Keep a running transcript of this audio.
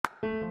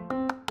Hey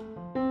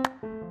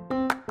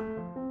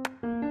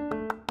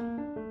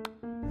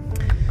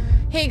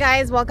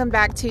guys, welcome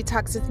back to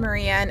Talks with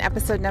Maria and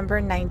episode number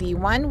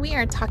 91. We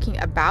are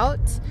talking about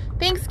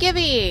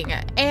Thanksgiving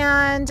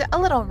and a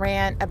little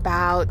rant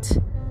about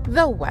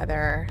the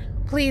weather.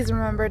 Please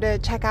remember to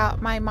check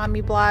out my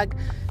mommy blog,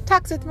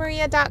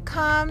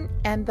 talkswithmaria.com,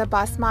 and the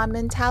Boss Mom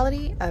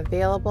Mentality,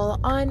 available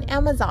on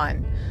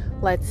Amazon.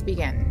 Let's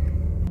begin.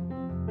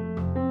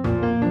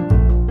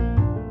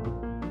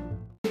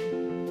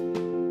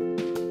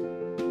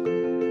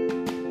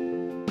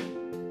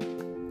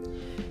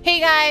 Hey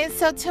guys,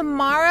 so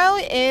tomorrow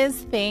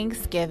is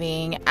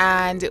Thanksgiving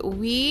and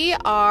we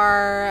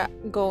are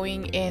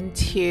going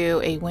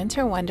into a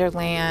winter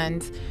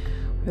wonderland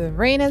where the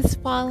rain is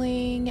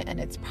falling and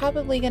it's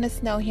probably going to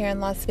snow here in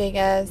Las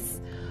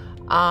Vegas.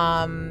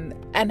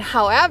 And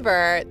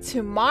however,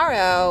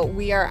 tomorrow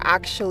we are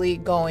actually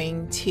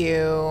going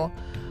to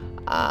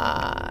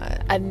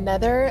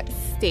another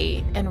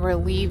state and we're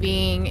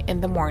leaving in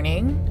the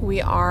morning.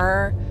 We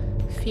are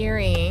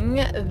fearing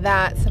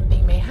that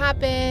something may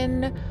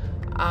happen,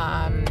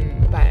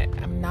 but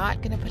I'm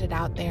not gonna put it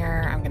out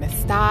there. I'm gonna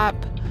stop.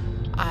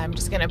 I'm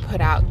just gonna put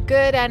out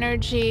good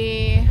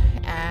energy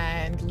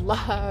and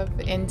love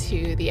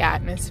into the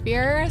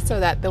atmosphere so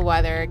that the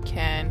weather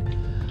can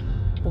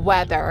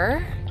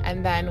weather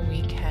and then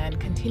we can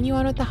continue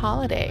on with the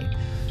holiday.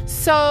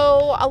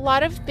 So a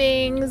lot of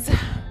things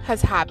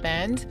has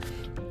happened,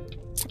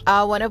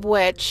 one of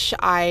which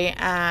I've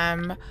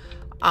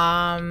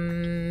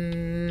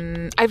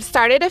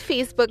started a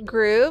Facebook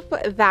group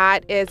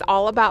that is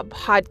all about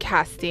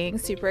podcasting,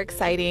 super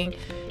exciting.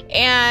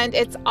 And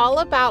it's all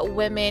about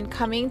women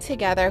coming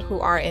together who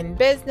are in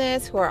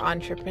business, who are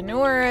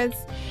entrepreneurs,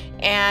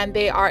 and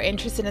they are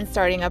interested in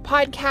starting a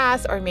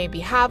podcast or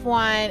maybe have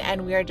one.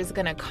 And we are just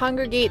going to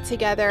congregate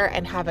together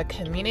and have a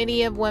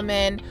community of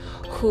women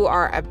who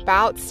are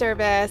about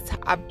service,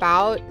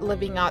 about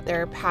living out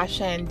their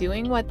passion,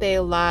 doing what they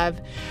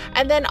love,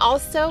 and then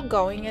also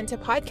going into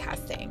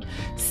podcasting.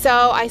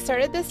 So I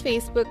started this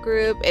Facebook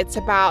group. It's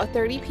about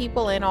 30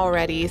 people in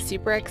already.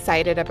 Super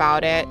excited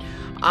about it.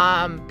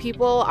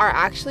 People are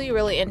actually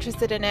really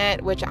interested in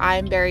it, which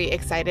I'm very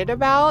excited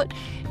about.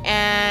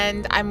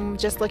 And I'm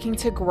just looking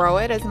to grow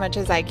it as much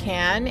as I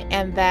can.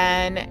 And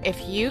then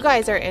if you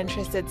guys are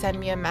interested, send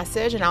me a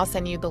message and I'll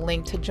send you the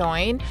link to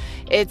join.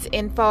 It's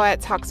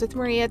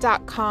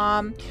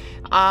info@talkswithmaria.com.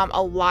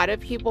 A lot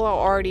of people are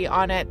already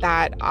on it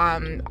that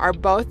are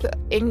both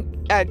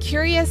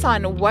curious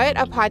on what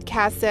a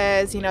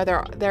podcast is. You know,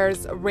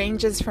 there's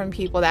ranges from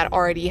people that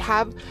already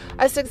have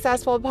a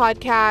successful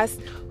podcast,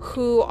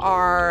 who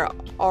are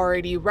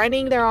already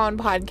running their own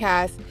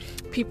podcast,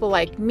 people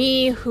like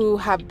me who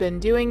have been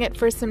doing it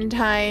for some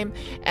time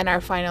and are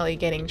finally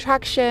getting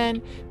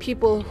traction,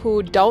 people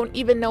who don't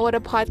even know what a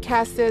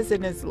podcast is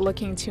and is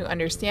looking to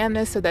understand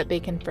this so that they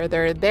can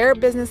further their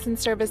business and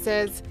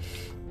services.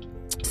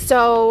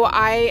 So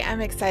I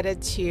am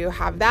excited to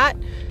have that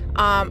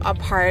a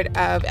part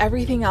of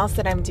everything else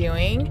that I'm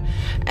doing.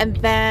 And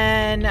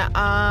then,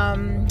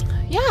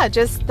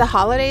 just the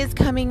holidays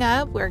coming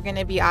up. We're going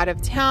to be out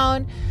of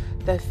town.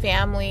 The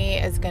family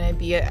is going to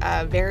be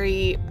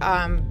very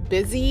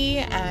busy,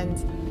 and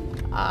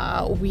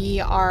we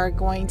are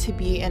going to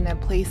be in a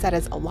place that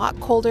is a lot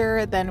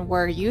colder than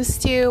we're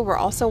used to. We're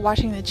also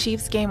watching the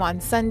Chiefs game on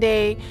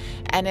Sunday,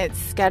 and it's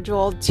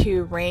scheduled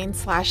to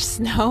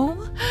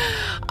rain/snow.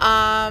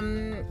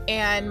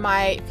 And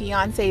my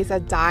fiance is a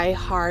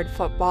die-hard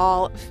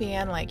football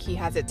fan, like he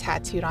has it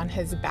tattooed on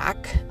his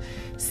back.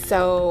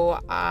 So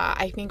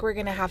I think we're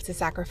going to have to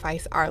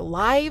sacrifice our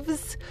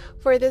lives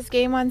for this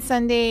game on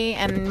Sunday.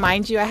 And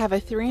mind you, I have a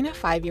 3 and a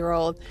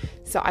 5-year-old,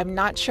 so I'm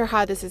not sure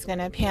how this is going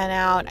to pan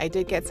out. I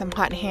did get some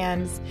hot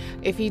hands.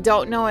 If you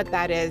don't know what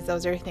that is,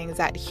 those are things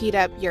that heat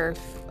up your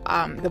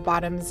the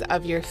bottoms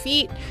of your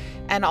feet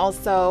and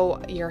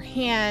also your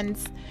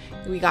hands.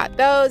 We got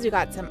those. We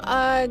got some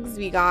Uggs.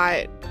 We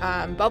got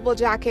bubble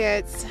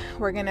jackets.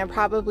 We're going to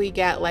probably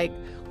get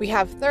we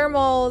have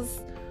thermals.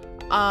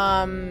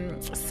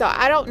 So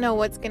I don't know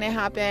what's going to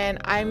happen.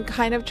 I'm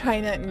kind of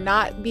trying to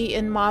not be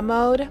in mom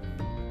mode,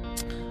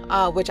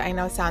 which I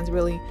know sounds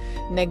really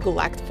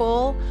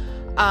neglectful.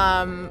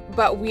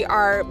 But we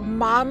are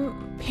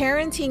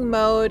parenting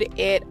mode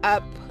it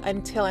up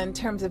until in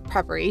terms of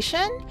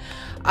preparation.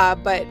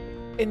 But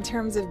in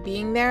terms of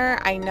being there,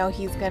 I know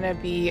he's going to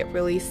be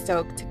really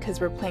stoked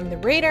because we're playing the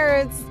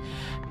Raiders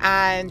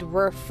and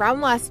we're from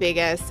Las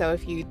Vegas. So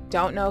if you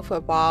don't know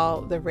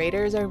football, the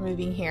Raiders are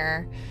moving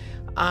here.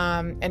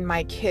 And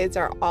my kids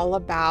are all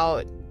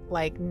about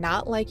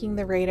not liking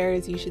the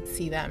Raiders. You should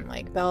see them.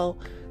 They'll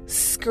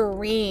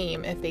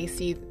scream if they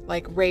see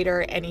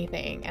Raider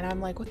anything. And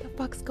I'm like, what the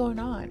fuck's going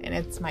on? And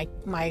it's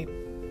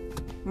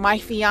my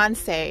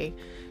fiance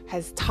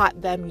has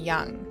taught them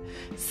young.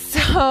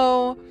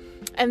 So,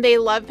 and they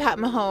love Pat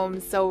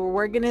Mahomes. So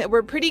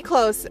we're pretty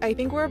close. I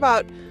think we're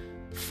about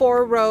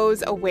 4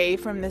 rows away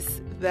from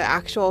the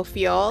actual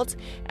field,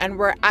 and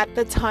we're at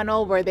the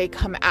tunnel where they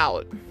come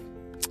out.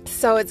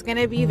 So it's going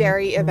to be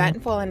very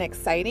eventful and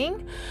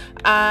exciting.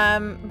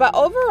 But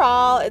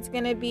overall, it's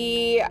going to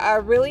be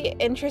a really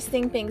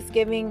interesting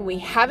Thanksgiving. We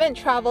haven't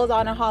traveled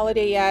on a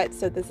holiday yet,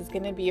 so this is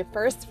going to be a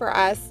first for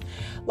us.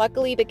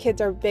 Luckily, the kids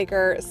are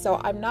bigger,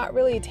 so I'm not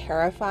really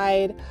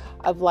terrified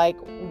of like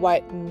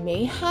what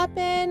may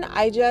happen.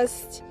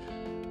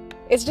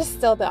 It's just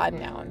still the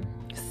unknown.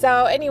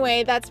 So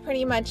anyway, that's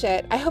pretty much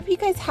it. I hope you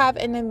guys have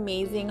an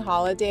amazing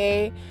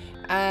holiday,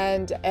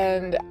 and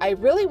I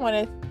really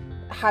want to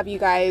have you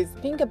guys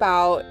think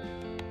about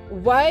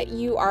what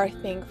you are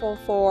thankful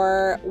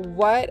for,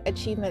 what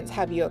achievements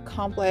have you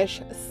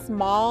accomplished,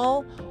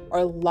 small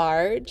or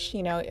large.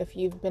 You know, if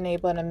you've been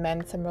able to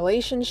mend some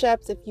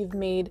relationships, if you've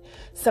made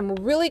some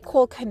really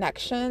cool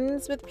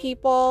connections with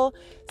people,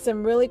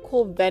 some really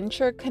cool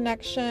venture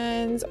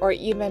connections, or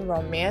even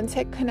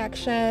romantic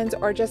connections,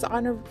 or just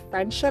on a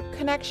friendship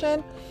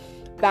connection,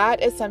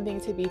 that is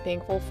something to be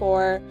thankful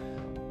for.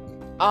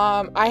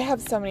 I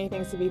have so many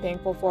things to be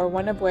thankful for,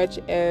 one of which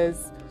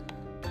is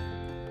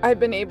I've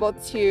been able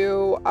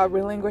to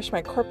relinquish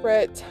my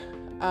corporate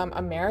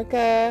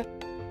America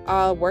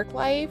work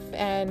life,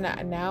 and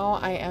now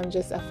I am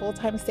just a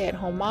full-time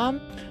stay-at-home mom.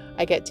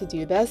 I get to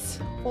do this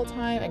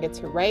full-time. I get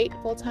to write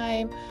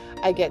full-time.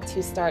 I get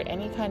to start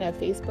any kind of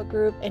Facebook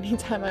group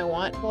anytime I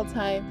want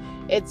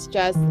full-time. It's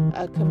just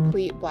a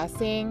complete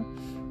blessing.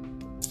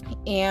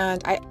 And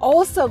I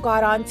also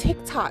got on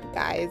TikTok,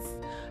 guys.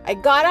 I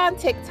got on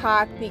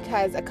TikTok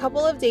because a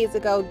couple of days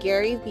ago,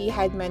 Gary Vee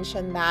had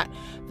mentioned that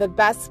the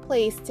best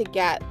place to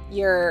get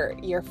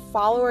your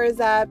followers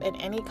up and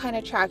any kind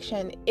of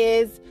traction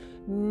is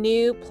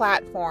new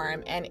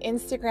platform. And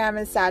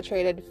Instagram is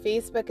saturated,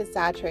 Facebook is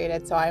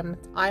saturated, so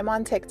I'm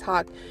on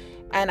TikTok.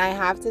 And I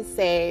have to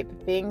say, the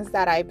things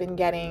that I've been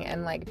getting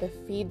and like the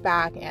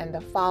feedback and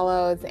the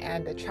follows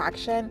and the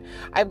traction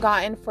I've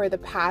gotten for the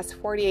past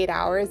 48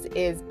 hours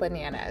is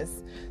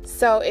bananas.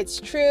 So it's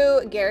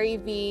true. Gary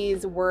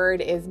Vee's word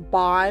is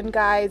bond,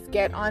 guys.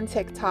 Get on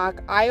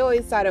TikTok. I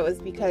always thought it was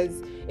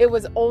because it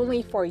was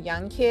only for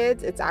young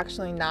kids. It's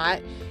actually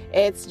not.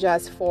 It's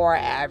just for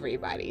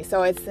everybody.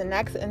 So it's the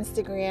next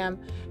Instagram.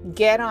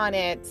 Get on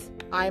it.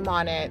 I'm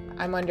on it.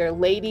 I'm under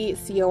Lady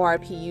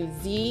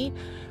Corpuz.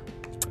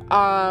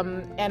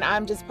 And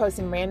I'm just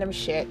posting random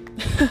shit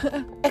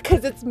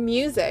because it's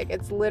music.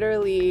 It's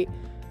literally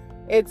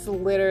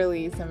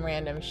some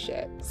random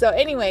shit. So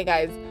anyway,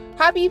 guys,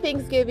 happy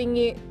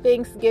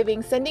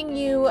Thanksgiving, sending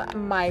you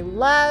my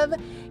love.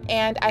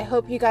 And I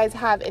hope you guys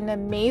have an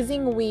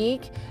amazing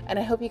week. And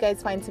I hope you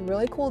guys find some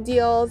really cool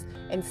deals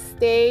and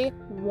stay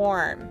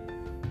warm.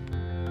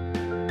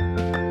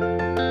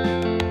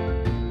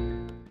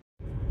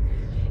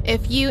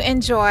 If you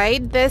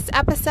enjoyed this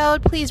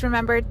episode, please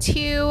remember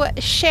to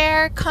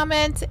share,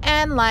 comment,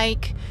 and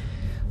like.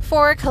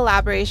 For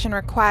collaboration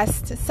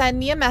requests, send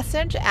me a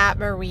message at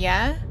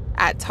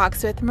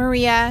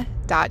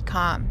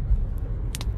maria@talkswithmaria.com.